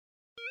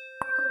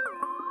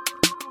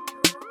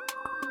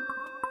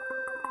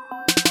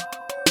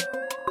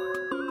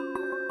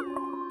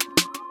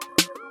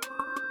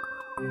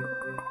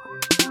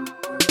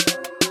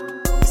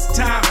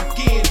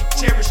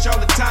cherish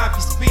all the time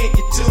you spend,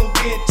 you tuned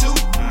in too.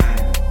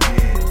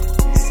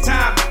 It's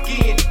time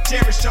again to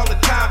cherish all the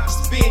time you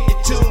spend, you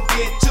tuned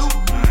in too.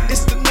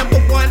 It's the number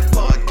one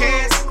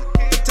podcast.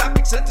 The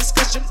topics of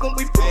discussion when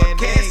we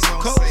broadcast.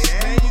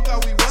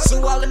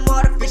 So all them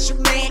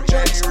artificial man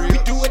jokes, we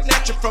do it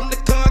natural from the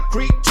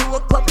concrete to a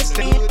corporate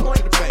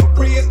standpoint.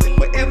 Real,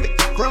 wherever you're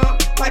from,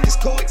 life is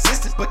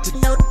coexistence, but to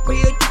know the real,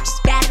 you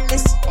just gotta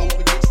listen.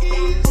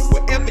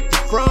 Wherever you're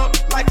from,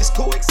 life is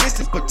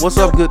coexistence, but to What's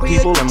know up, good the real,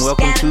 people, you and just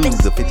welcome gotta to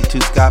listen. the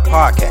 52 Scott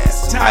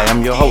Podcast. I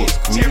am your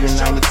host, Comedian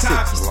Cherish all the 96,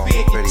 time you along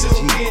spend, with Freddie you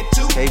tuned in G,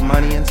 too. K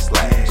Money, and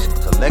Slash.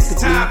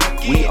 Collectively,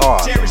 we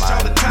are the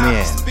Mind of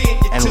Men,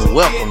 and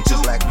welcome to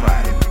Black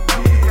Friday.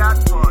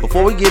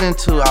 Before we get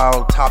into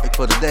our topic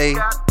for today,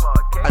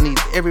 I need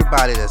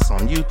everybody that's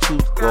on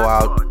YouTube to go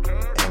out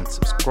and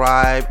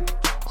subscribe.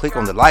 Click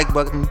on the like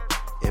button.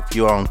 If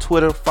you're on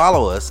Twitter,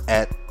 follow us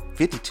at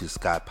 52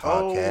 Scott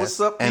Podcast. What's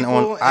up, and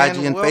people? on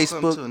IG and welcome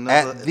Facebook to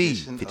another at the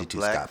edition of 52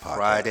 Black Scott Podcast.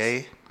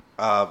 Friday.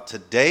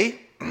 Today,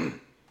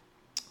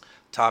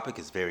 topic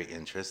is very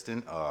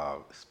interesting,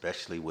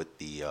 especially with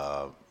the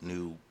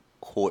new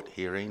court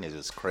hearing. It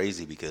is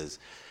crazy because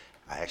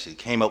I actually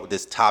came up with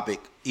this topic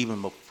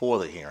even before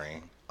the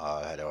hearing.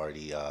 I had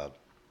already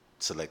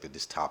selected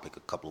this topic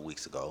a couple of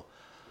weeks ago,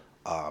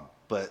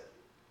 but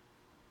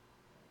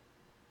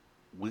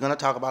we're going to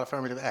talk about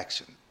affirmative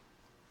action.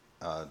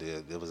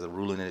 There was a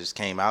ruling that just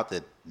came out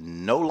that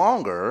no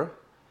longer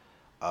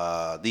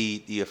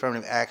the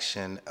affirmative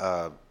action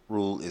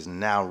rule is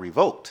now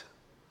revoked.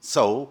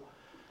 So,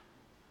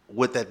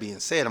 with that being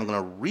said, I'm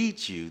going to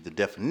read you the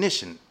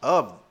definition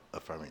of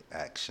affirmative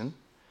action.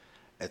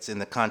 It's in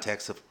the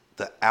context of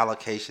the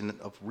allocation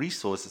of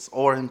resources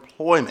or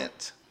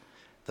employment,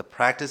 the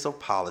practice or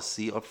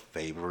policy of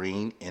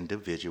favoring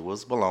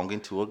individuals belonging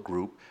to a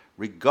group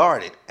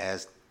regarded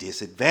as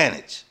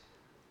disadvantaged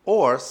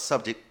or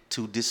subject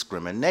to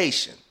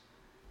discrimination.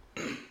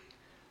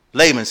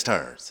 Layman's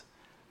terms.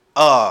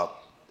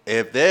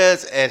 If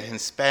there's a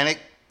Hispanic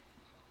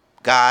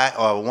guy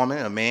or a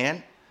woman, a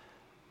man,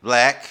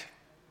 black,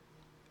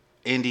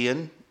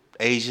 Indian,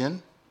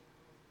 Asian,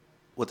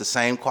 with the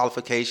same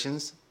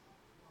qualifications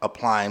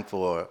applying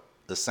for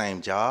the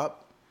same job,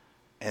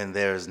 and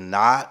there's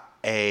not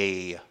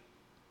a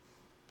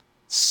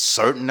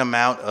certain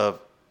amount of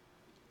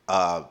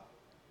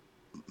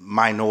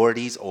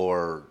minorities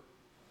or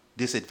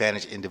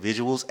disadvantaged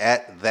individuals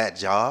at that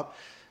job,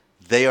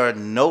 they are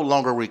no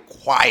longer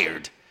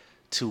required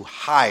to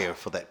hire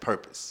for that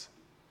purpose.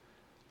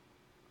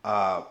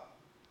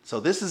 So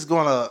this is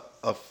going to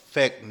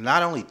affect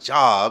not only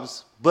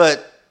jobs,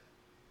 but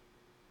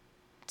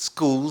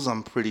schools,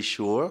 I'm pretty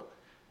sure,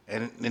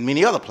 and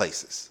many other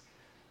places.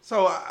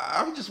 So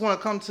I just want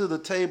to come to the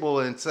table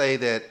and say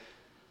that,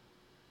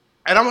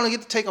 and I want to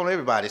get the take on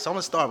everybody. So I'm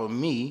going to start with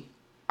me.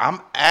 I'm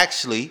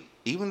actually,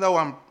 even though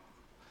I'm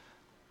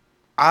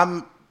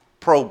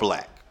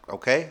pro-black,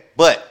 okay?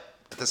 But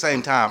at the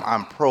same time,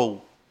 I'm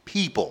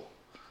pro-people.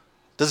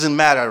 Doesn't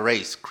matter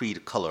race,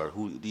 creed, color.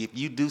 If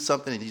you do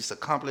something and you just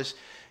accomplish,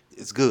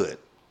 it's good.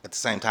 At the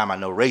same time, I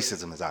know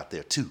racism is out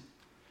there too.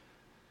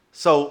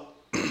 So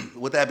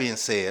with that being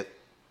said,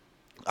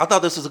 I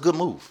thought this was a good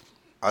move.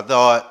 I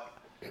thought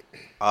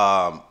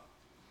a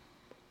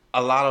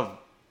lot of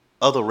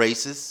other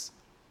races,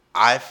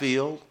 I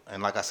feel,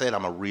 and like I said,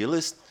 I'm a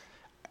realist,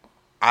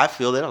 I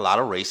feel that a lot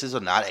of races are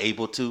not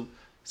able to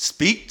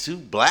speak to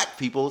black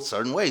people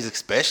certain ways,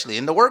 especially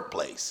in the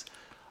workplace.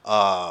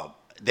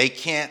 They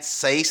can't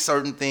say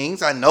certain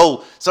things. I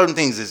know certain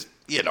things is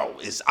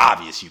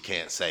obvious you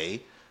can't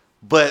say,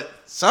 but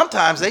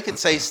sometimes they can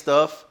say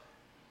stuff,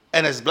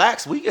 and as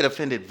blacks, we get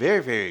offended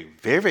very, very,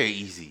 very, very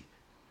easy.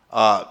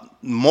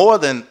 More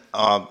than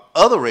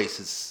other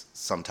races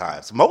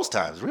sometimes, most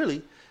times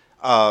really,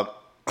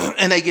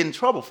 and they get in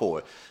trouble for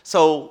it.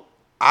 So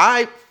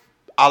a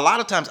lot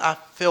of times I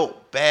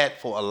felt bad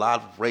for a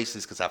lot of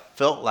races because I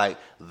felt like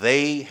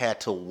they had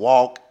to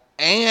walk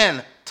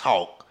and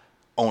talk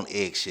on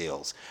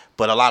eggshells.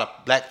 But a lot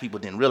of black people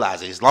didn't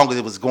realize it. As long as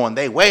it was going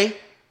their way,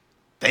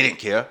 they didn't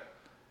care.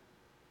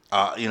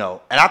 And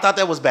I thought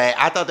that was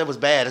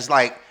bad. It's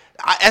like,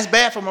 that's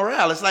bad for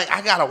morale. It's like,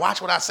 I got to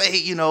watch what I say,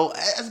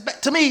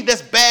 To me,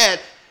 that's bad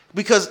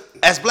because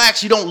as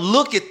blacks, you don't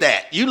look at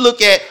that. You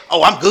look at,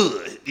 oh, I'm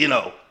good,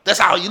 That's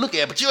how you look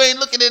at it. But you ain't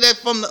looking at it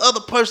from the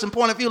other person's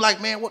point of view.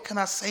 Like, man, what can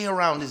I say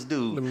around this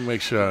dude? Let me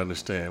make sure I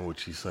understand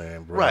what you're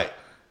saying, bro. Right.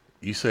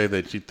 You say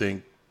that you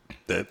think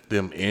that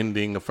them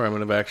ending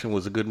affirmative action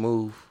was a good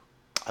move?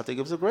 I think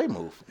it was a great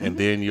move. And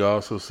then you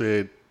also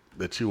said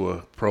that you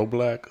were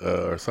pro-black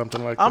or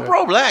something like that? I'm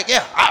pro-black,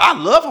 yeah. I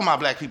love for my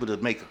black people to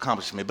make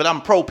accomplishment, but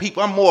I'm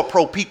pro-people. I'm more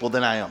pro-people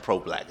than I am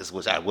pro-black, is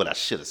what I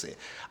should have said.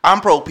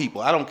 I'm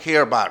pro-people. I don't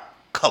care about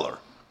color.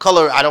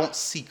 Color, I don't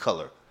see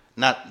color.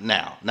 Not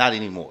now. Not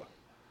anymore.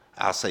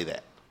 I'll say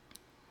that.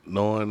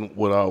 Knowing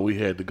what all we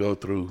had to go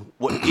through,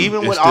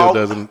 Even it with still all,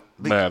 doesn't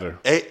matter.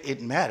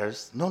 It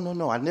matters.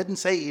 No. I didn't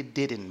say it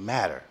didn't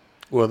matter.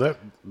 Well,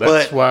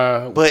 that's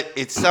why. But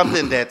it's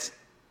something that's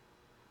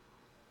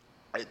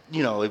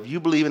you know, if you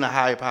believe in a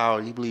higher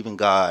power, you believe in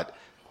God,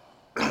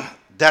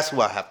 that's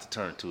who I have to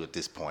turn to at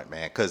this point,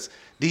 man. Because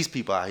these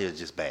people out here are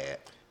just bad.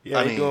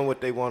 Yeah, they're doing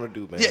what they want to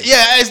do, man.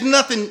 Yeah, it's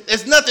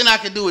nothing I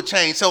can do to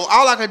change. So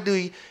all I can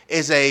do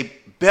is a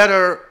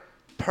better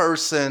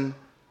person,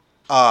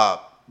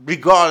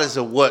 regardless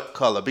of what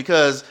color.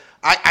 Because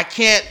I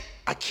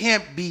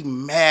can't be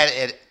mad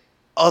at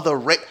other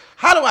race.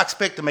 How do I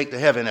expect to make the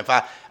heaven if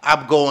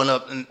I'm going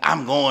up and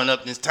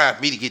it's time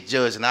for me to get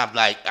judged and I'm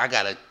like, I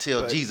gotta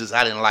tell Jesus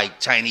I didn't like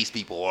Chinese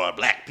people or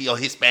black people or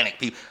Hispanic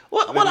people.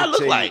 What I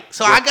look like?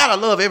 So I gotta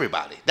love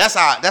everybody.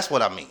 That's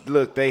what I mean.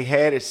 Look, they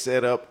had it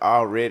set up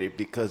already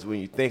because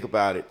when you think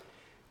about it,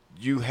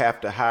 you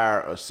have to hire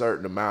a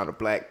certain amount of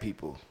black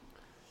people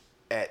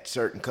at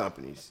certain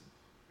companies,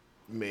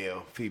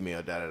 male,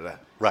 female, da.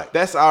 Right.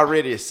 That's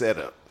already a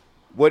setup.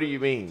 What do you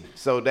mean?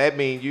 So that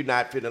means you're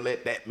not finna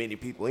let that many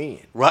people in.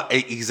 Right,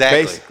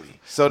 exactly. Basically.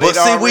 So they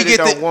already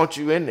don't want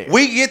you in there.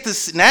 We get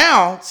to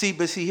now,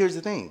 but here's the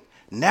thing.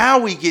 Now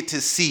we get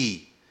to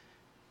see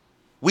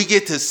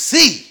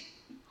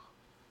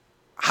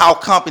how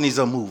companies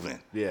are moving.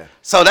 Yeah.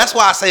 So that's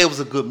why I say it was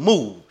a good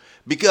move.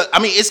 Because, I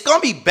mean, it's going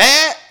to be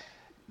bad.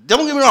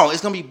 Don't get me wrong.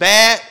 It's going to be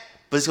bad,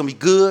 but it's going to be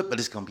good, but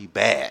it's going to be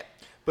bad.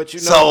 But you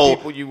know the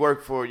people you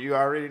work for, you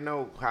already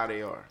know how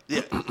they are.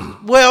 Yeah.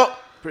 Well,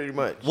 pretty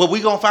much. Well, we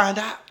gonna find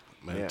out.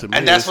 Man, Yeah. to me,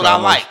 And that's what I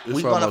like. It's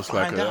We gonna almost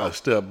like find a out.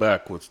 step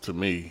backwards to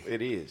me. It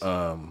is.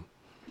 I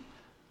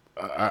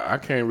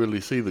can't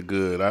really see the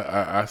good.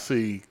 I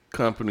see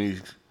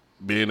companies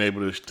being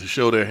able to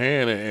show their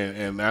hand,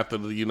 and after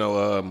the,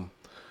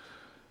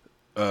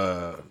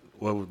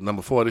 what was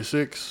number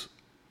 46?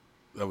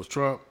 That was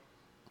Trump.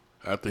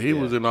 After he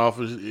was in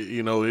office,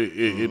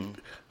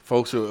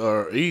 folks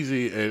are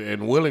easy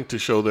and willing to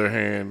show their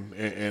hand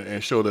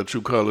and show their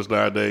true colors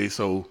nowadays.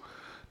 So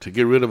to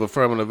get rid of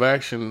affirmative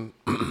action,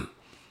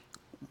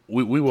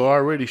 we were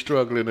already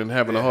struggling and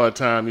having a hard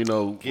time,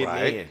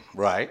 Getting in.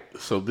 Right.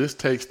 So this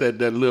takes that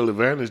little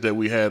advantage that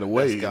we had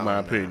away, That's in my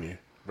gone now. opinion.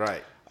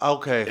 Right.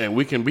 Okay. And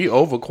we can be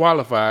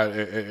overqualified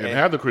and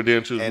have the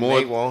credentials And more,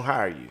 they won't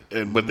hire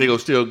you. but they gonna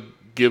still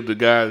give the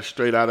guy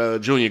straight out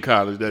of junior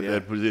college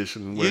that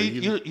position. Where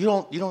You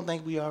don't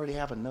think we already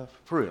have enough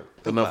for real?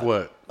 Think enough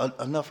about what?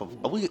 it. Enough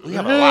of we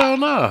have a Hell lot.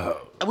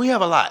 no. We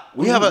have a lot.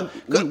 We have a.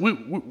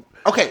 We,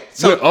 Okay,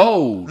 so we're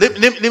old.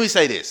 Let me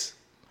say this.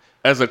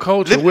 As a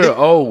culture, we're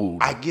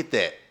old. I get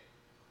that.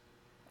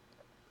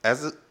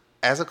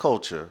 As a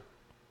culture,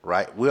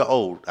 right? We're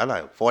old. I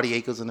like 40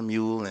 acres and a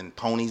mule and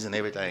ponies and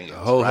everything else.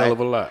 A whole right? hell of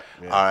a lot.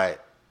 All right,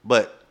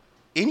 but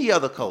any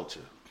other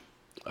culture?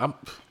 I'm,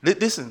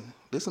 Listen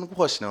to the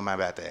question I'm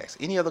about to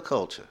ask. Any other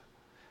culture?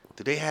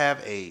 Do they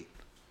have a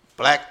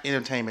black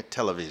entertainment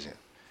television?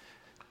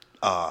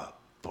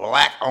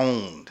 Black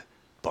owned,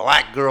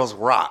 black girls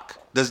rock.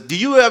 Do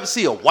you ever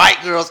see a white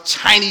girls,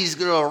 Chinese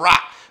girl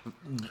rock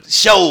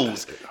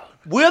shows?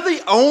 We're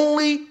the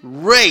only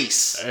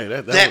race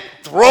that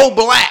throw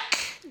black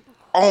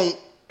on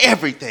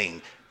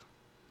everything.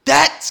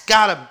 That's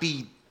gotta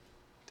be.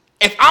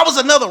 If I was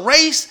another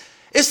race,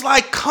 it's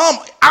like,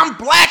 I'm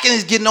black and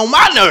it's getting on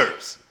my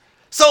nerves.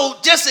 So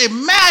just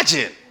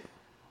imagine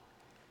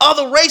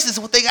other races,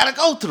 what they gotta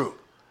go through.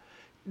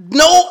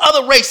 No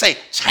other race say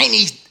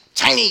Chinese,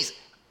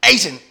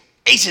 Asian.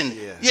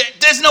 Yeah,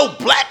 there's no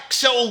black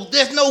show.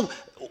 There's no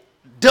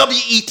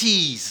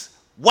WETs,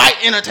 white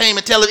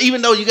entertainment television.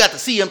 Even though you got the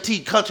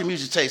CMT country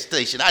music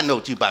station, I know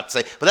what you about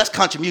to say, but that's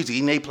country music,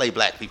 and they play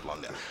black people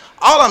on there.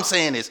 All I'm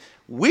saying is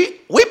we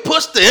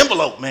push the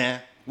envelope,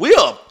 man. We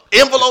are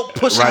envelope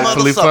pushing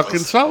rightfully mother fucking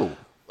suckers.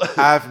 so.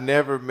 I've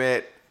never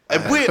met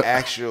And an we're-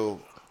 actual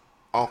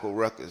Uncle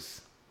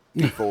Ruckus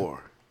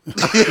before.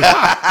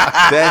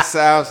 That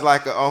sounds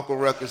like an Uncle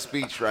Ruckus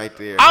speech right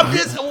there.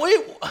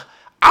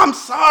 I'm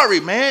sorry,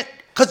 man,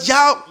 cause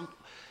y'all.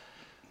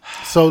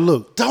 So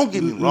look, Don't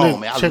get me wrong,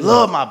 man. I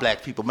love my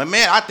black people, but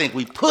man, I think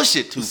we push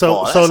it too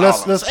far. So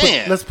That's all I'm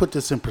saying. let's put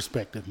this in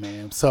perspective,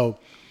 man. So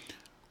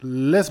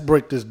let's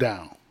break this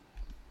down.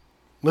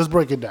 Let's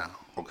break it down.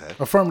 Okay.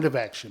 Affirmative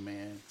action,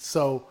 man.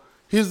 So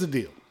here's the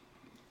deal.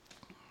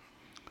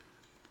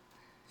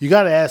 You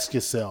got to ask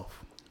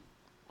yourself,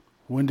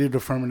 when did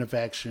affirmative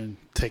action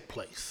take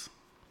place?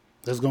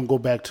 That's going to go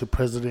back to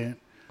President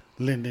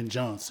Lyndon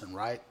Johnson,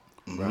 right?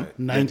 Right.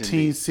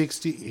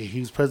 1960. He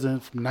was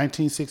president from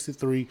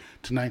 1963 to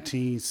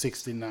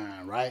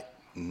 1969, right?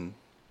 Mm-hmm.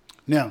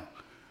 Now,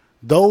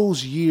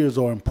 those years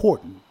are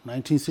important.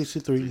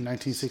 1963 to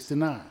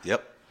 1969.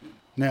 Yep.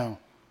 Now,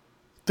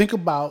 think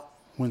about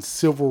when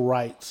civil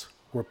rights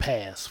were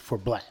passed for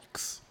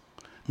blacks.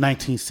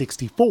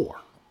 1964.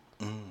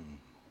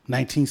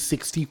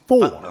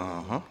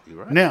 1964. You're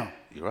right. Now,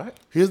 You're right.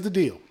 here's the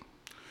deal.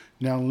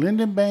 Now,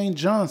 Lyndon Baines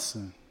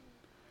Johnson,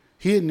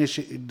 he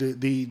initiated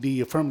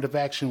the affirmative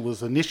action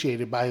was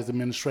initiated by his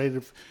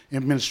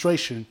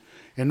administration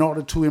in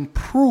order to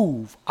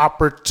improve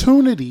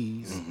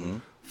opportunities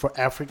for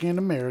African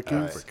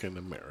Americans,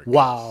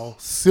 while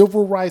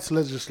civil rights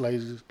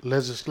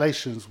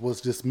legislations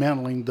was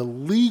dismantling the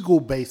legal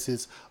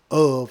basis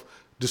of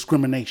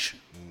discrimination.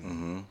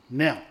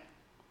 Now,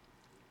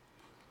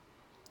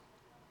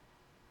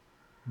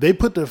 they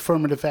put the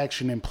affirmative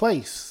action in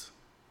place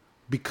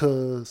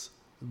because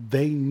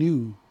they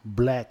knew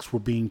blacks were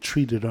being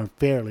treated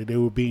unfairly. They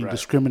were being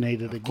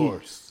discriminated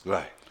against.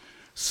 Right.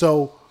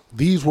 So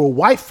these were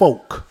white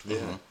folk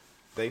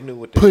They knew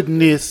what they putting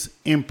this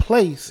in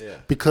place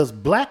because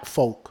black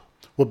folk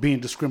were being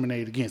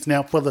discriminated against.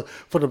 Now, for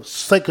the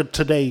sake of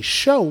today's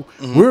show,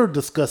 we're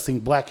discussing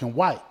black and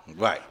white.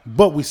 Right.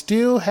 But we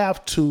still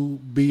have to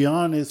be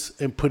honest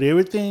and put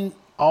everything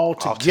all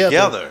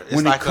together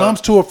when it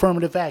comes to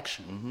affirmative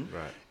action.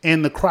 Right.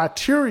 And the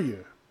criteria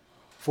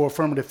for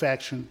affirmative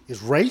action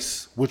is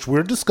race, which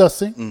we're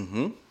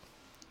discussing,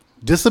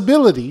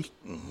 disability,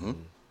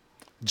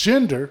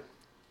 gender,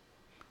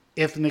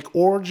 ethnic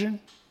origin,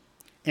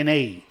 and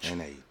age.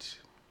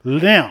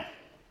 Now,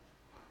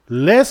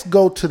 let's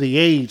go to the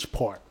age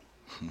part.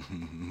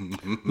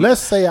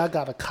 Let's say you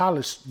got a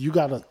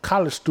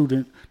college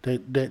student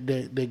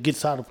that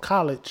gets out of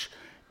college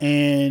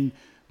and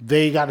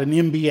they got an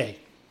MBA.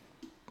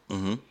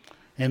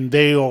 And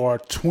they are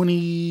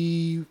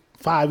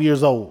 25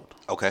 years old.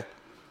 Okay.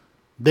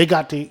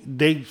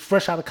 They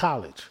fresh out of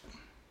college.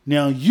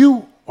 Now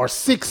you are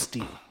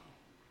 60,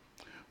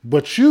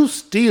 but you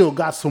still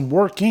got some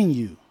work in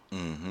you.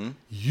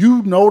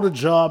 You know the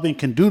job and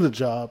can do the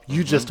job.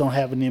 You just don't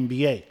have an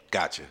MBA.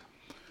 Gotcha.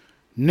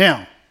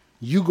 Now,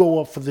 you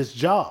go up for this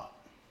job.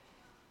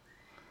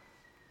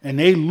 And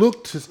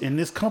and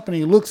this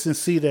company looks and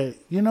see that,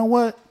 you know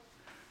what?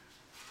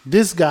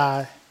 This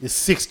guy is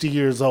 60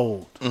 years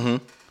old.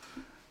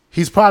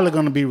 He's probably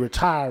going to be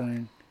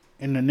retiring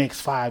in the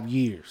next 5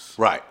 years.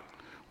 Right.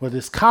 Well,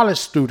 this college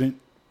student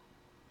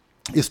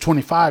is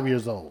 25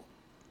 years old.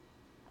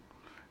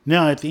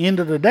 Now, at the end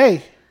of the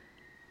day,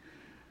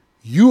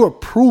 you are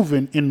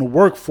proven in the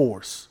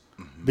workforce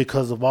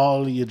because of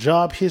all of your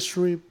job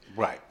history.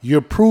 Right.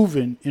 You're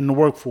proven in the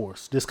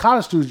workforce. This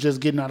college student is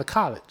just getting out of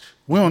college.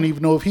 We don't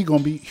even know if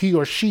he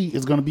or she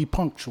is going to be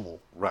punctual.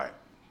 Right.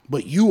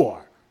 But you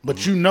are.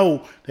 But you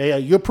know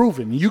that you're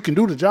proven. You can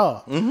do the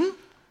job.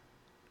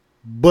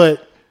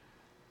 But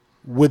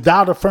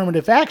without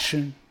affirmative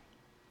action,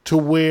 to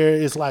where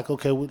it's like,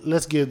 okay, well,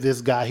 let's give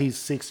this guy, he's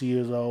 60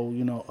 years old,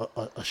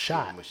 a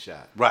shot. Give him a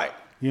shot. Right.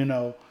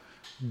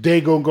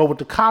 They gonna go with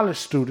the college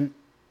student.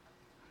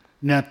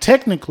 Now,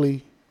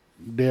 technically,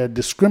 they're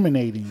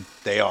discriminating.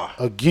 They are.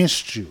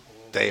 Against you.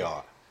 They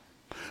are.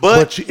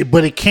 But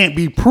it can't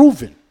be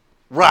proven.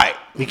 Right.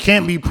 It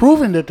can't be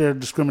proven that they're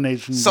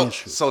discriminating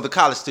against you. So the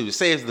college student,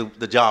 say if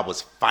the job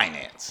was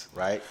finance,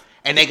 right?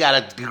 And they got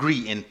a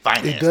degree in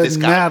finance. It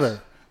doesn't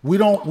matter. We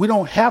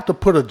don't have to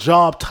put a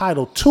job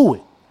title to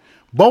it.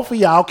 Both of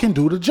y'all can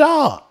do the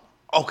job.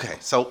 Okay.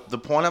 So the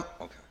point of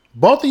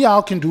both of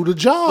y'all can do the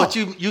job. But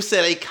you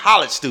said a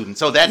college student,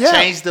 so that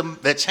changed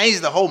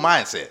the whole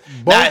mindset.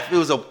 Now, if it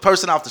was a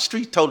person off the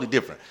street, totally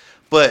different.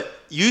 But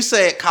you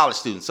said college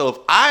student. So if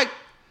I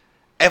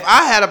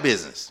had a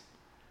business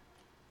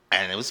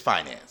and it was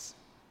finance,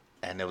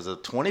 and there was a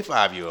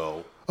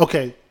 25-year-old.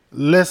 Okay,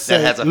 let's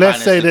say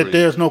that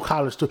there's no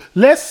college student.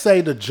 Let's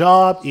say the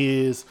job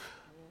is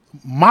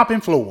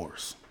mopping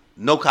floors.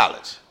 No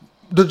college.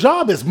 The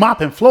job is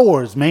mopping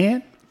floors,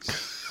 man.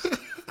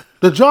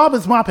 The job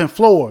is mopping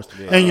floors.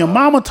 And your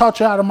mama taught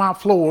you how to mop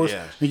floors.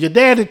 And your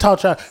daddy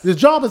taught you the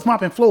job is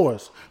mopping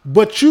floors.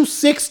 But you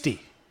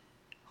 60.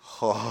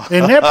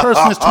 And that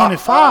person is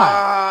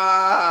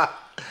 25.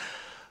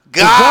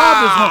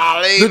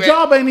 The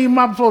job ain't even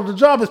mopping floors. The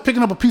job is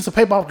picking up a piece of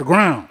paper off the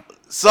ground.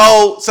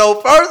 So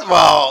first of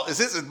all,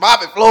 since it's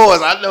mopping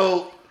floors, I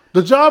know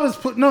the job is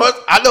putting up.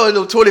 I know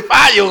the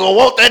 25 you're gonna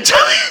want that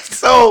job.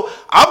 So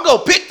I'm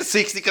gonna pick the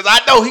 60 because I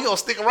know he gonna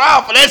stick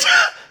around for that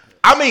job.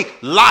 I mean,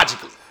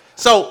 logically.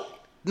 So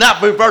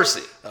not reverse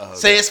it.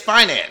 Say it's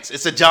finance.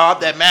 It's a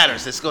job that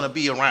matters. It's going to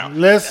be around.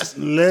 Let's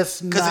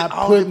not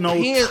put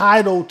no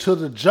title to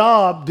the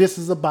job. This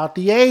is about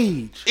the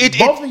age.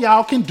 Both of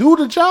y'all can do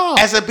the job.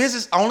 As a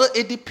business owner,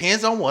 it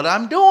depends on what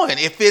I'm doing.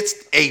 If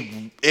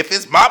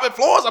it's mopping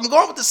floors, I'm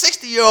going with the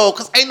 60-year-old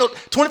because ain't no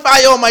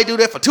 25-year-old might do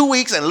that for 2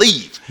 weeks and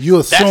leave. You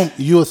assuming,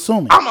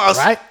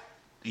 right?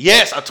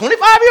 Yes, a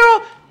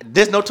 25-year-old.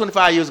 There's no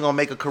 25-year-old going to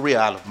make a career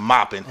out of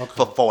mopping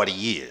for 40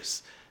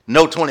 years.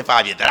 No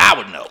 25 years that I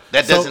would know.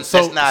 That's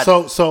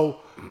not.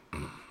 So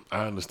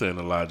I understand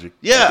the logic.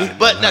 Yeah,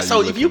 but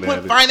so if you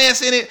put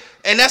finance in it,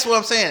 and that's what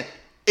I'm saying,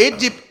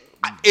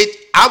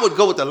 I would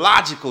go with the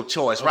logical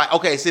choice, right?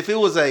 Okay, so if it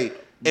was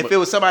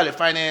somebody that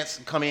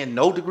finance come in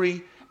no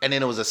degree, and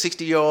then it was a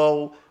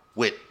 60-year-old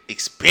with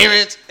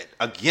experience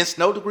against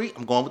no degree,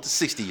 I'm going with the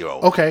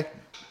 60-year-old. Okay,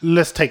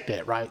 let's take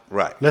that, right?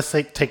 Right. Let's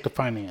take the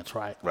finance,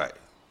 right? Right.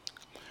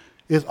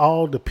 It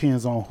all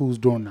depends on who's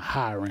doing the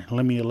hiring.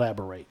 Let me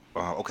elaborate.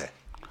 Okay.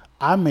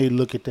 I may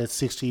look at that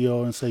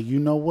 60-year-old and say, you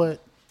know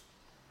what?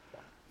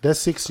 That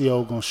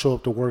 60-year-old going to show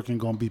up to work and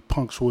going to be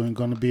punctual and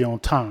going to be on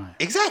time.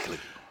 Exactly.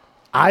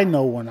 I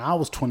know when I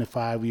was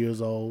 25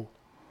 years old,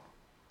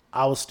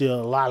 I was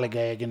still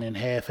lollygagging and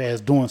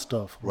half-ass doing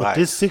stuff. Right. But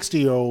this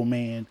 60-year-old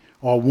man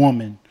or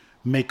woman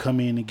may come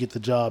in and get the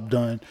job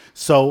done.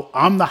 So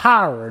I'm the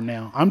hirer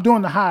now. I'm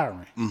doing the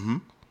hiring. Mm-hmm.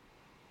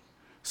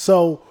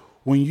 So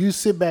when you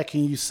sit back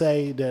and you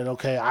say that,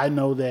 okay, I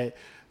know that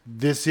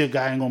this here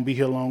guy ain't going to be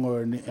here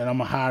longer and I'm going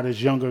to hire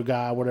this younger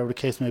guy, whatever the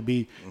case may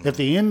be. Mm-hmm. At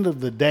the end of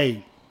the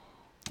day,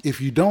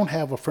 if you don't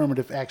have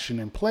affirmative action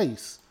in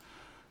place,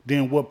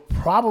 then what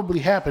probably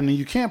happened, and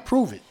you can't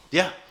prove it.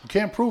 Yeah. You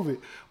can't prove it.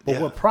 But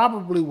what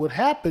probably would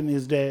happen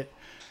is that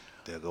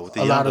they'll go with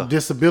the a lot of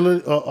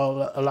disability,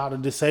 a lot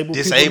of disabled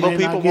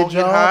people won't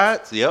get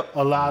hired. Yep.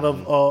 A lot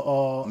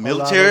of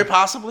military,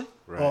 possibly.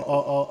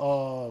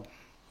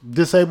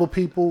 Disabled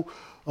people,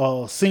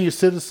 senior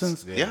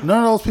citizens. Yeah.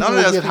 None of those people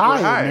will get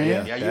hired,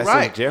 man. Yeah, you're That's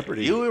right. in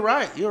jeopardy. You're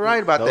right. You're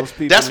right about Those that.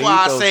 people That's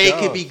why I need say those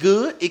it could be jobs.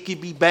 good, it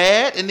could be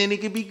bad, and then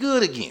it could be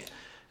good again.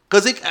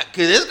 Cause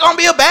it's gonna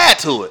be a bad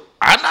to it.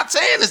 I'm not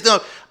saying it's done.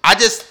 I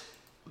just,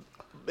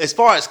 as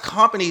far as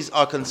companies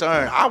are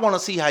concerned, I want to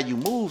see how you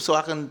move so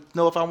I can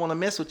know if I want to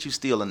mess with you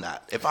still or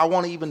not. If I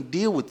want to even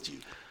deal with you.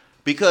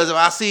 Because if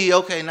I see,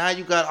 okay, now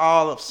you got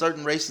all of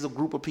certain races, a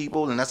group of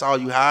people, and that's all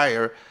you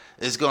hire,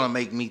 it's going to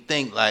make me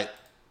think like,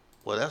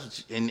 well, that's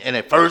what you, and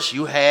at first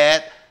you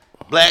had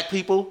black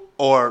people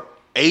or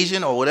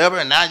Asian or whatever,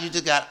 and now you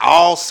just got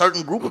all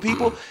certain group of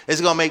people. It's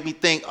going to make me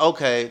think,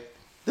 okay,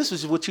 this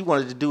was what you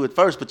wanted to do at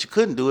first, but you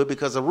couldn't do it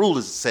because a rule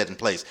is set in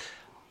place.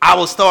 I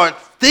will start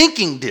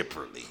thinking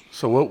differently.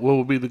 So what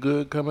would be the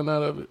good coming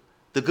out of it?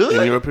 The good,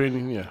 in your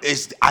opinion, yeah,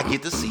 is I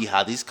get to see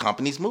how these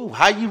companies move,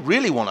 how you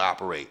really want to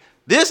operate.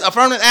 This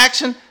affirmative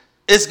action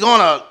is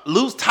gonna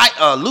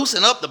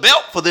loosen up the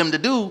belt for them to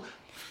do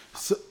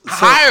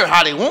hire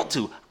how they want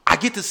to. I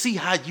get to see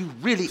how you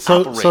really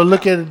operate. So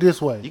look at it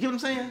this way. You get what I'm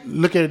saying?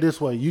 Look at it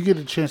this way. You get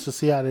a chance to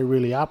see how they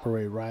really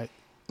operate, right?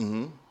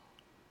 Mm-hmm.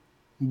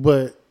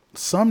 But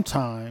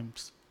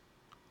sometimes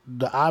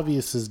the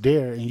obvious is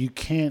there, and you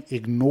can't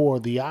ignore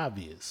the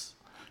obvious.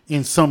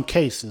 In some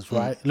cases,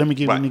 right? Let me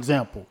give you an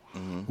example.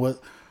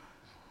 What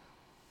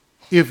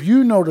if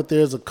you know that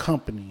there's a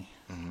company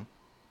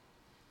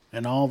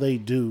and all they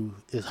do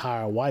is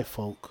hire white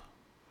folk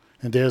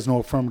and there's no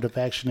affirmative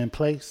action in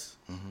place,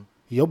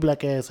 your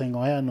black ass ain't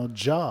gonna have no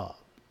job.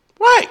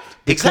 Right.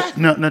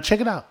 Exactly. Now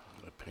check it out.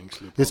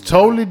 It's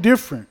totally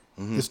different.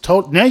 It's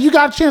now you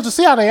got a chance to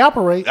see how they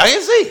operate. I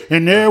can see.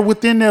 And they're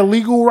within their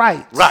legal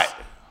rights.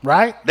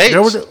 Right?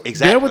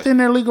 They're within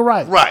their legal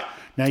rights. Right.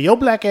 Now, your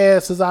black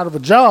ass is out of a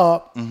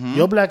job.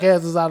 Your black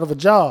ass is out of a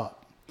job.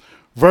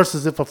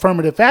 Versus if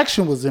affirmative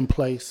action was in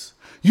place,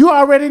 you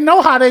already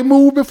know how they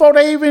move before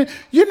they even,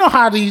 you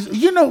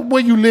know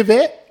where you live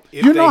at.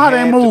 You know how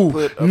they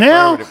move.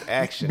 Now,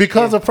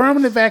 because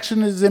affirmative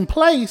action is in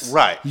place,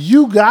 right,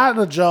 you got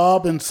a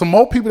job and some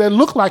more people that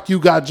look like you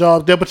got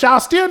jobs there, but y'all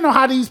still know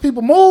how these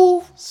people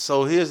move.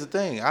 So here's the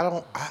thing.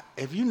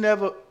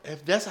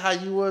 If that's how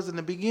you was in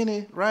the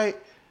beginning, right?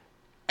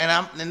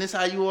 And this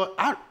how you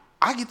are,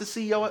 I get to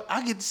see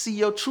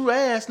your true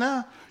ass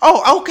now.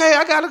 Oh, okay,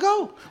 I gotta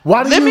go.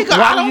 Let me go.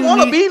 I don't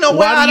want to be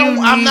nowhere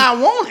I'm not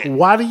wanted.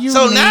 Why do you?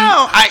 So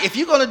now, if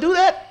you're gonna do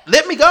that,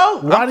 let me go.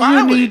 Why do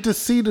you need to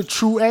see the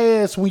true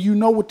ass when you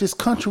know what this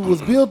country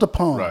was built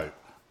upon? Right.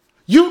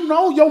 You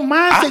know your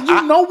mindset.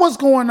 You know what's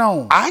going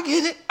on. I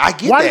get it.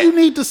 Why do you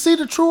need to see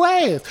the true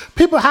ass?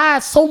 People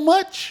hide so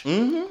much.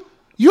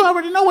 You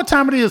already know what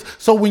time it is.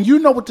 So when you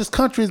know what this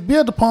country is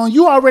built upon,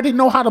 you already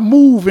know how to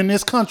move in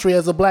this country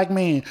as a black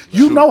man.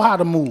 You know how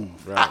to move.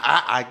 Right.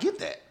 I get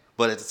that.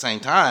 But at the same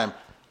time,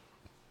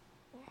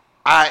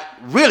 I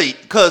really,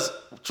 because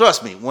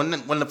trust me, when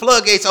the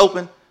floodgates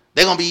open,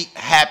 they're going to be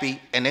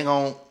happy and they're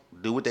going to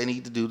do what they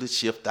need to do to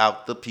shift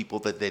out the people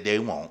that they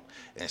want.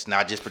 And it's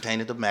not just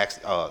pertaining to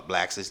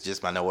blacks, it's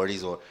just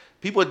minorities or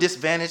people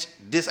disadvantaged,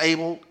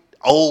 disabled,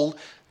 old.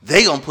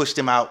 They're going to push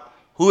them out.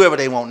 Whoever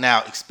they want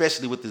now,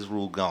 especially with this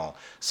rule gone.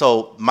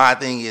 So my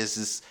thing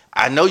is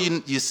I know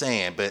you're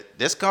saying, but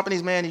there's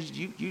companies, man.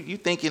 You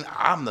thinking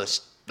I'm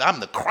the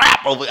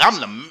crap over. I'm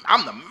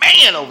the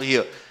man over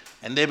here,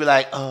 and they be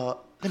like, let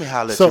me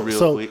holler at you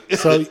real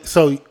quick.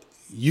 so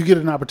you get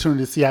an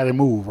opportunity to see how they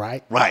move,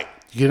 right? Right.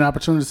 You get an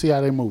opportunity to see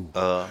how they move.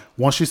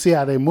 Once you see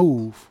how they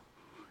move,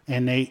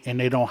 and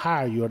they don't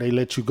hire you or they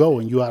let you go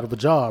and you out of a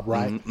job,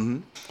 right?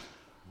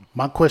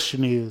 My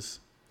question is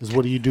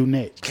what do you do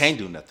next? You can't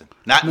do nothing.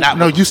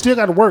 No, you still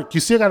got to work. You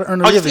still got to earn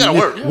a living. You still got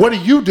to work. Yeah. What do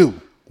you do?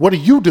 What do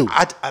you do?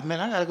 I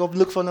got to go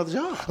look for another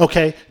job.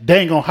 Okay, they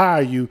ain't going to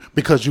hire you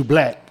because you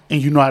black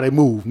and you know how they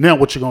move. Now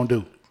what you going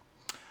to do?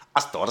 I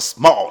start a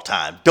small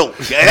time dope.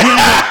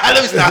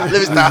 Let me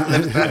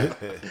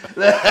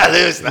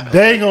stop.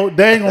 They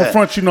ain't gonna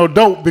front you no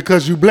dope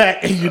because you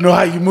black and you know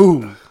how you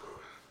move.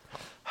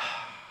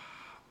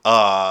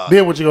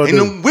 Then what you gonna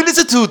do? In the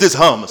witness to this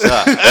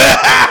homicide.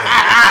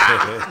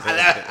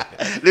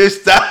 Let me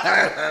stop.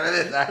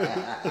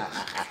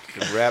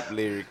 The rap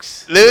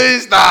lyrics. Let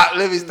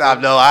me stop.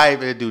 No, I ain't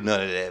gonna do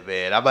none of that,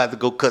 man. I'm about to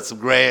go cut some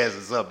grass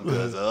or something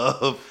because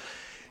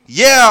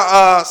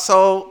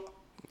so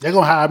they're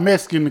gonna hire a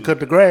Mexican to cut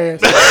the grass.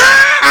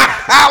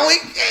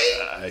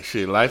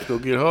 Shit, life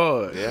gonna get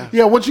hard.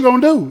 Yeah, what you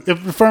gonna do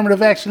if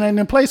affirmative action ain't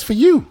in place for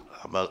you?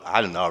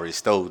 I done already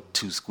stole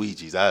 2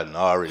 squeegees. I done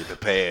already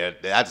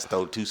prepared. I just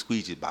stole 2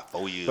 squeegees about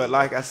 4 years. But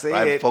like I said,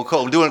 right before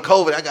COVID, during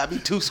COVID, I got me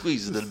 2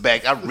 squeegees in the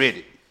back. I'm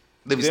ready.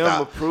 Let me them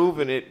stop.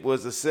 approving it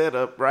was a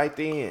setup right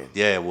then.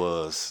 Yeah, it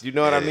was. You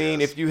know what I It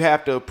mean? is. If you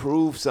have to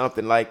approve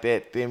something like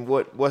that, then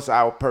what's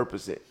our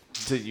purpose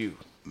to you?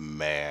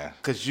 Man,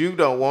 Because you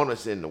don't want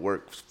us in the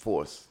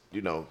workforce.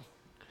 You know,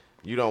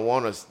 you don't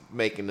want us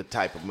making the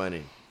type of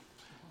money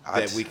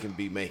that we can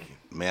be making.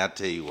 man, I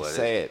tell you what,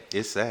 Sad.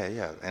 It's sad,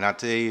 yeah. And I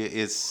tell you,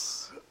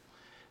 it's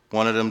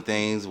one of them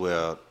things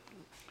where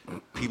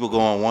people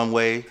going one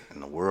way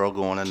and the world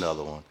going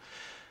another one.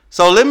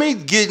 So let me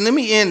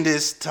end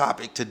this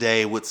topic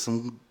today with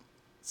some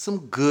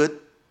good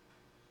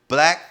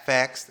black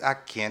facts I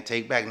can't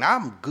take back. Now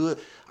I'm good.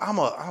 I'm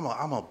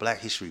a Black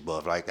history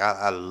buff. Like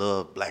I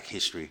love Black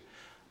history,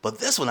 but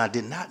this one I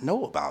did not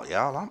know about,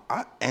 y'all.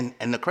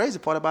 And the crazy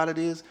part about it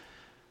is,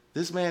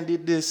 this man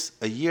did this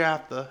a year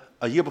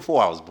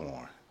before I was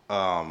born.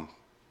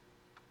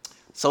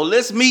 So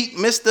let's meet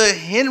Mr.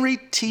 Henry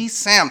T.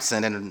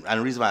 Sampson, and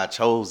the reason why I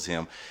chose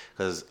him,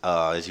 because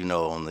as you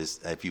know, on this,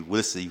 if you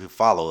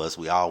follow us,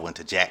 we all went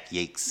to Jack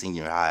Yates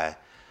Senior High,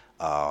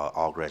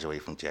 all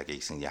graduated from Jack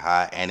Yates Senior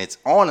High, and it's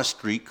on a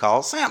street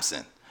called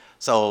Sampson.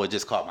 So it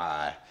just caught my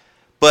eye.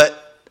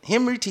 But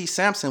Henry T.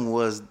 Sampson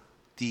was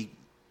the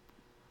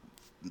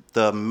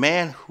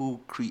man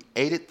who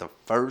created the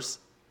first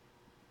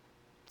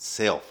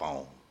cell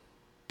phone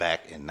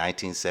back in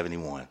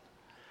 1971.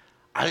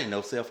 I didn't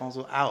know cell phones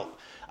were out.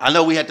 I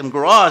know we had them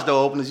garage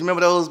door openers. You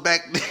remember those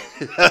back then?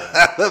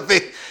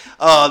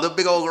 the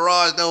big old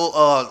garage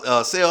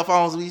door cell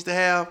phones we used to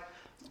have.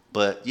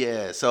 But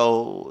yeah,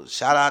 so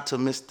shout out to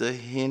Mr.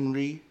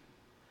 Henry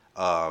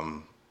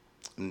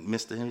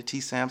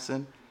T.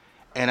 Sampson.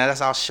 And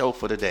that's our show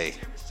for today.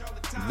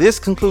 This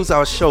concludes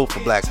our show for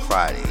Black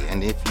Friday.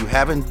 And if you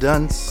haven't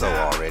done so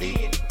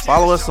already,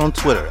 follow us on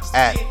Twitter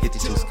at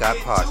 52 Scott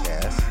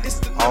Podcast.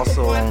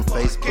 Also on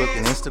Facebook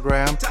and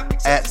Instagram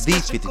at the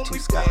 52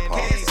 Scott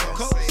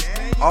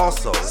Podcast.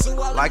 Also,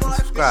 like and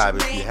subscribe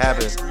if you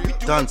haven't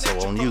done so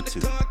on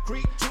YouTube.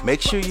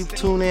 Make sure you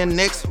tune in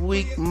next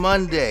week,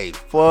 Monday,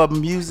 for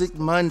Music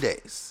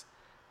Mondays.